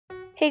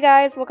Hey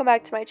guys, welcome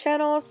back to my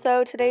channel.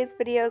 So today's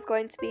video is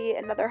going to be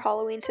another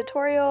Halloween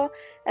tutorial,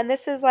 and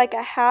this is like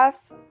a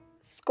half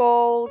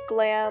skull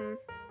glam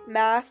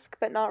mask,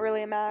 but not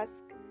really a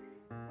mask.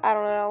 I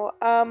don't know.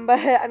 But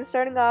I'm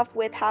starting off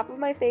with half of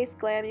my face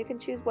glam. You can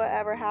choose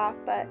whatever half,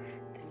 but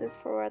this is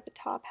for the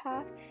top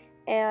half.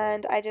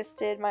 And I just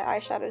did my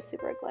eyeshadow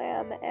super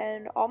glam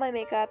and all my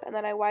makeup, and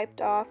then I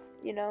wiped off,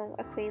 you know,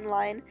 a clean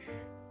line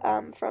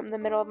from the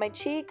middle of my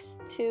cheeks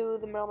to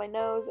the middle of my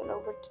nose and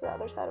over to the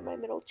other side of my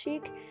middle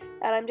cheek.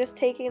 And I'm just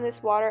taking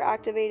this water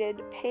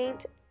activated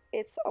paint,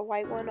 it's a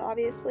white one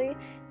obviously,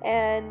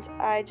 and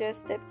I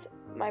just dipped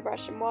my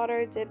brush in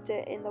water, dipped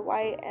it in the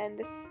white, and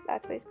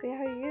that's basically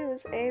how you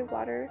use a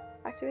water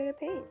activated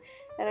paint.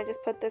 And I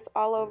just put this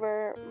all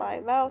over my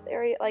mouth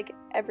area, like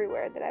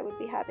everywhere that I would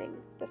be having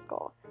the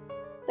skull.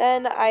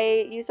 Then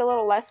I used a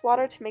little less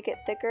water to make it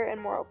thicker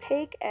and more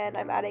opaque, and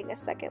I'm adding a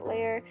second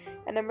layer,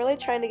 and I'm really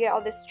trying to get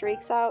all the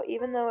streaks out,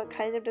 even though it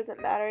kind of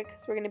doesn't matter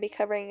because we're going to be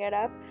covering it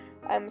up.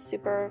 I'm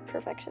super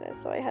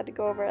perfectionist, so I had to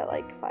go over it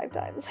like 5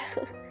 times.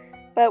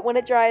 But when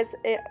it dries,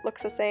 it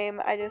looks the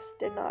same. I just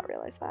did not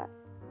realize that.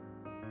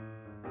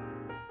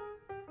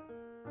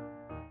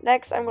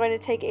 Next, I'm going to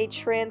take a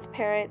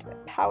transparent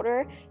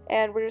powder,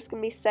 and we're just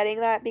going to be setting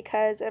that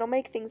because it'll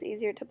make things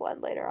easier to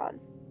blend later on.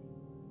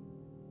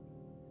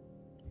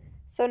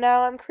 So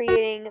now I'm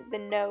creating the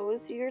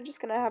nose. You're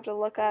just going to have to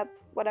look up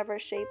whatever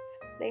shape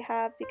they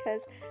have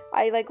because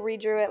I like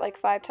redrew it like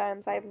 5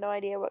 times. I have no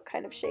idea what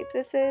kind of shape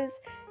this is.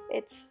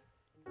 It's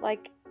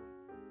like,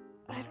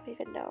 I don't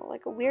even know,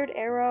 like a weird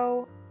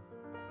arrow,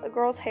 a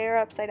girl's hair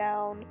upside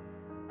down.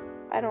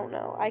 I don't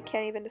know. I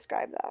can't even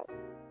describe that.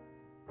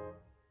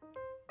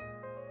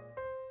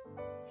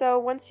 So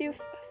once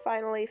you've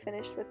finally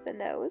finished with the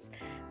nose,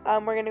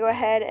 we're going to go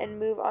ahead and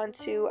move on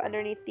to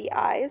underneath the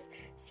eyes.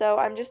 So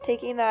I'm just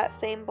taking that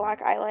same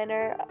black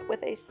eyeliner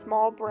with a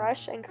small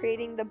brush and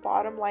creating the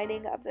bottom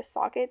lining of the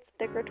sockets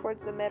thicker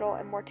towards the middle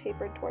and more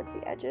tapered towards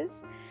the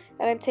edges.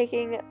 And I'm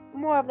taking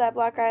more of that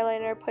black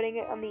eyeliner, putting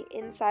it on the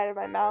inside of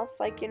my mouth.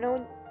 Like, you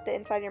know, the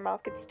inside of your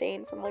mouth gets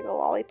stained from like a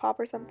lollipop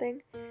or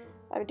something.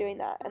 I'm doing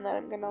that, and then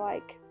I'm going to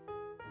like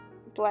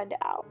blend it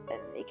out and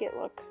make it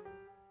look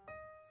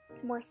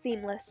more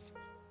seamless.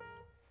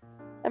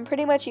 I'm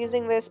pretty much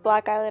using this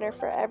black eyeliner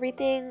for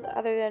everything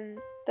other than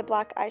the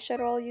black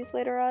eyeshadow I'll use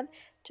later on,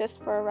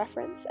 just for a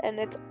reference, and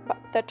it's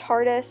the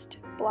Tartist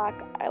black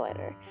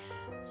eyeliner.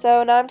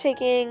 So now I'm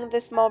taking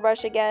this small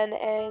brush again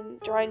and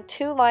drawing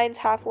 2 lines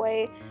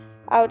halfway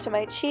out to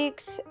my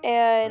cheeks,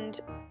 and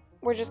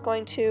we're just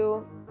going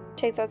to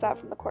take those out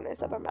from the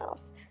corners of our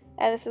mouth.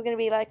 And this is going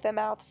to be like the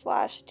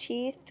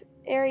mouth/teeth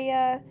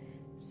area,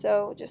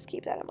 so just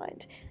keep that in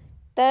mind.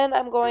 Then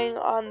I'm going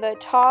on the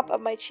top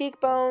of my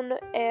cheekbone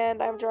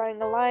and I'm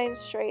drawing a line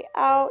straight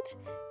out,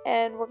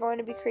 and we're going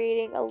to be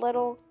creating a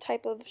little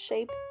type of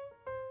shape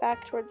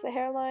back towards the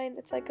hairline.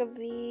 It's like a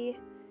V,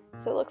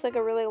 so it looks like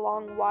a really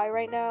long Y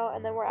right now,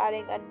 and then we're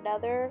adding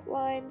another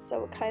line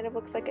so it kind of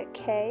looks like a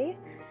K.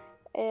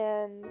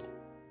 And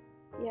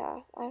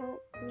yeah,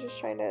 I'm just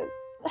trying to,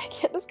 I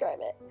can't describe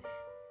it.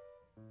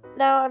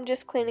 Now I'm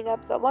just cleaning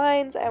up the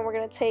lines, and we're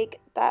going to take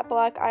that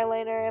black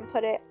eyeliner and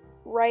put it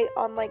right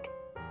on like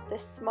the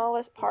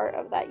smallest part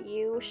of that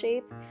U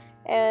shape,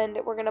 and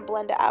we're going to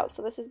blend it out.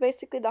 So this is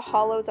basically the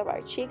hollows of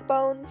our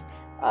cheekbones.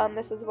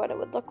 This is what it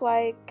would look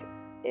like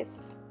if,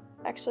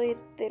 actually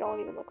they don't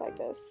even look like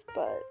this,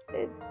 but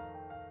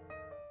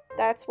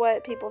that's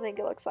what people think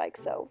it looks like,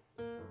 so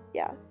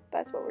yeah,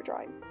 that's what we're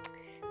drawing.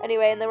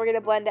 Anyway, and then we're going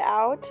to blend it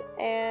out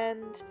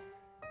and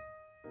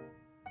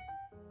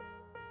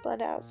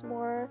blend it out some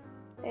more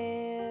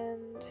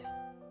and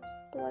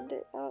blend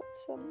it out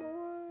some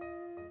more.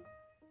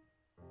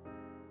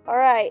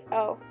 Alright,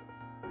 oh.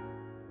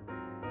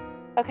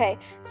 Okay,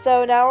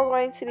 so now we're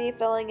going to be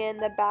filling in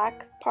the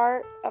back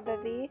part of the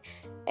V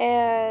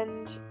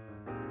and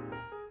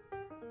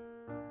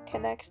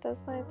connect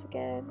those lines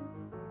again.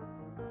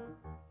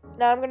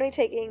 Now I'm going to be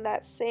taking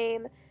that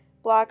same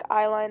black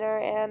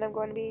eyeliner and I'm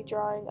going to be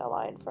drawing a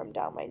line from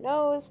down my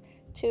nose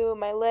to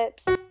my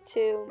lips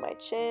to my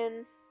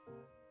chin.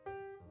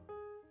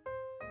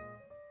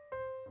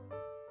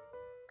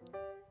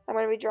 I'm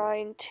going to be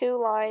drawing 2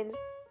 lines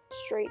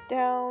straight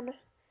down.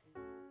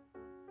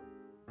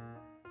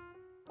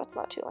 That's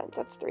not 2 lines,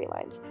 that's 3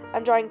 lines.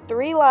 I'm drawing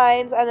 3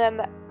 lines and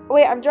then,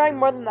 wait, I'm drawing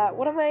more than that.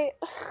 What am I?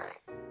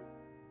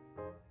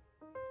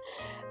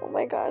 Oh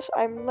my gosh,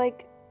 I'm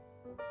like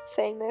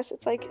saying this.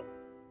 It's like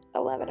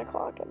 11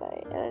 o'clock at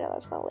night, and I know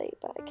that's not late,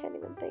 but I can't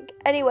even think.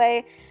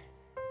 Anyway,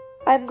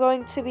 I'm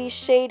going to be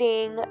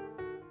shading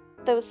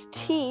those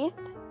teeth.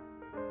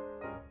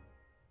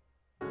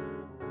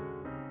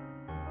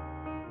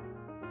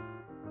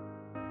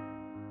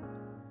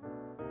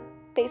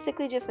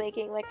 Basically just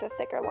making like the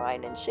thicker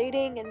line and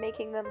shading and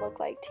making them look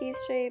like teeth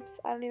shapes.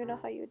 I don't even know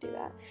how you would do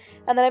that.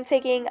 And then I'm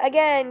taking,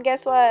 again,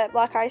 guess what,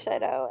 black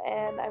eyeshadow,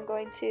 and I'm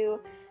going to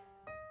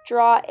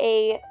draw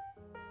a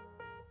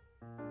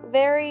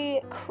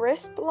very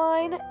crisp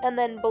line and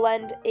then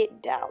blend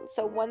it down.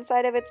 So one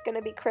side of it's going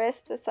to be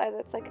crisp, the side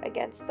that's like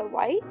against the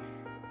white,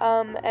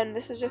 And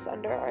this is just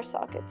under our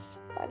sockets,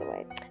 by the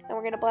way. And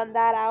we're going to blend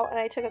that out, and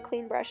I took a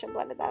clean brush and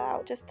blended that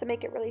out just to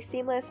make it really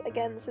seamless.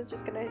 Again, this is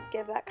just going to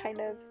give that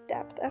kind of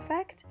depth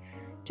effect.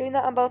 Doing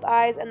that on both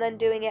eyes, and then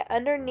doing it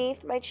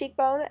underneath my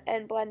cheekbone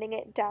and blending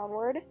it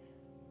downward.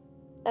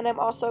 And I'm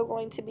also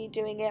going to be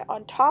doing it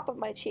on top of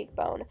my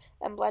cheekbone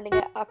and blending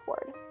it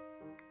upward.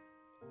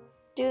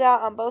 Do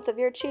that on both of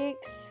your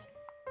cheeks.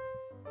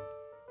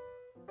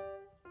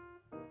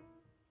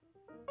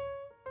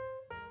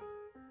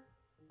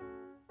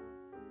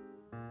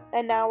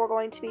 And now we're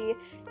going to be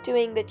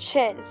doing the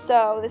chin.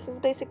 So this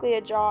is basically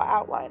a jaw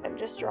outline. I'm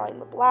just drawing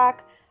the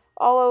black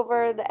all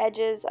over the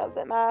edges of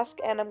the mask,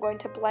 and I'm going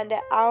to blend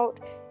it out.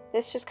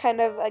 This just kind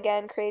of,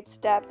 again, creates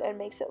depth and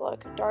makes it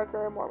look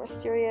darker, more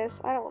mysterious.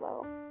 I don't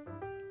know.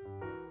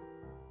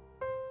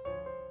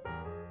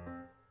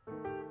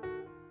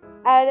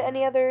 Add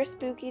any other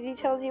spooky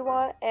details you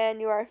want, and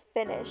you are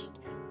finished.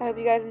 I hope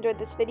you guys enjoyed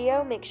this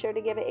video. Make sure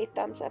to give it a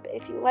thumbs up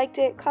if you liked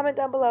it. Comment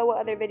down below what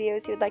other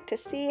videos you would like to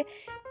see,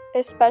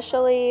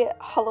 especially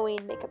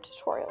Halloween makeup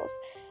tutorials.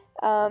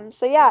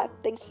 So yeah,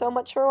 thanks so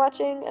much for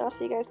watching, and I'll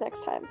see you guys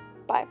next time.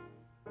 Bye.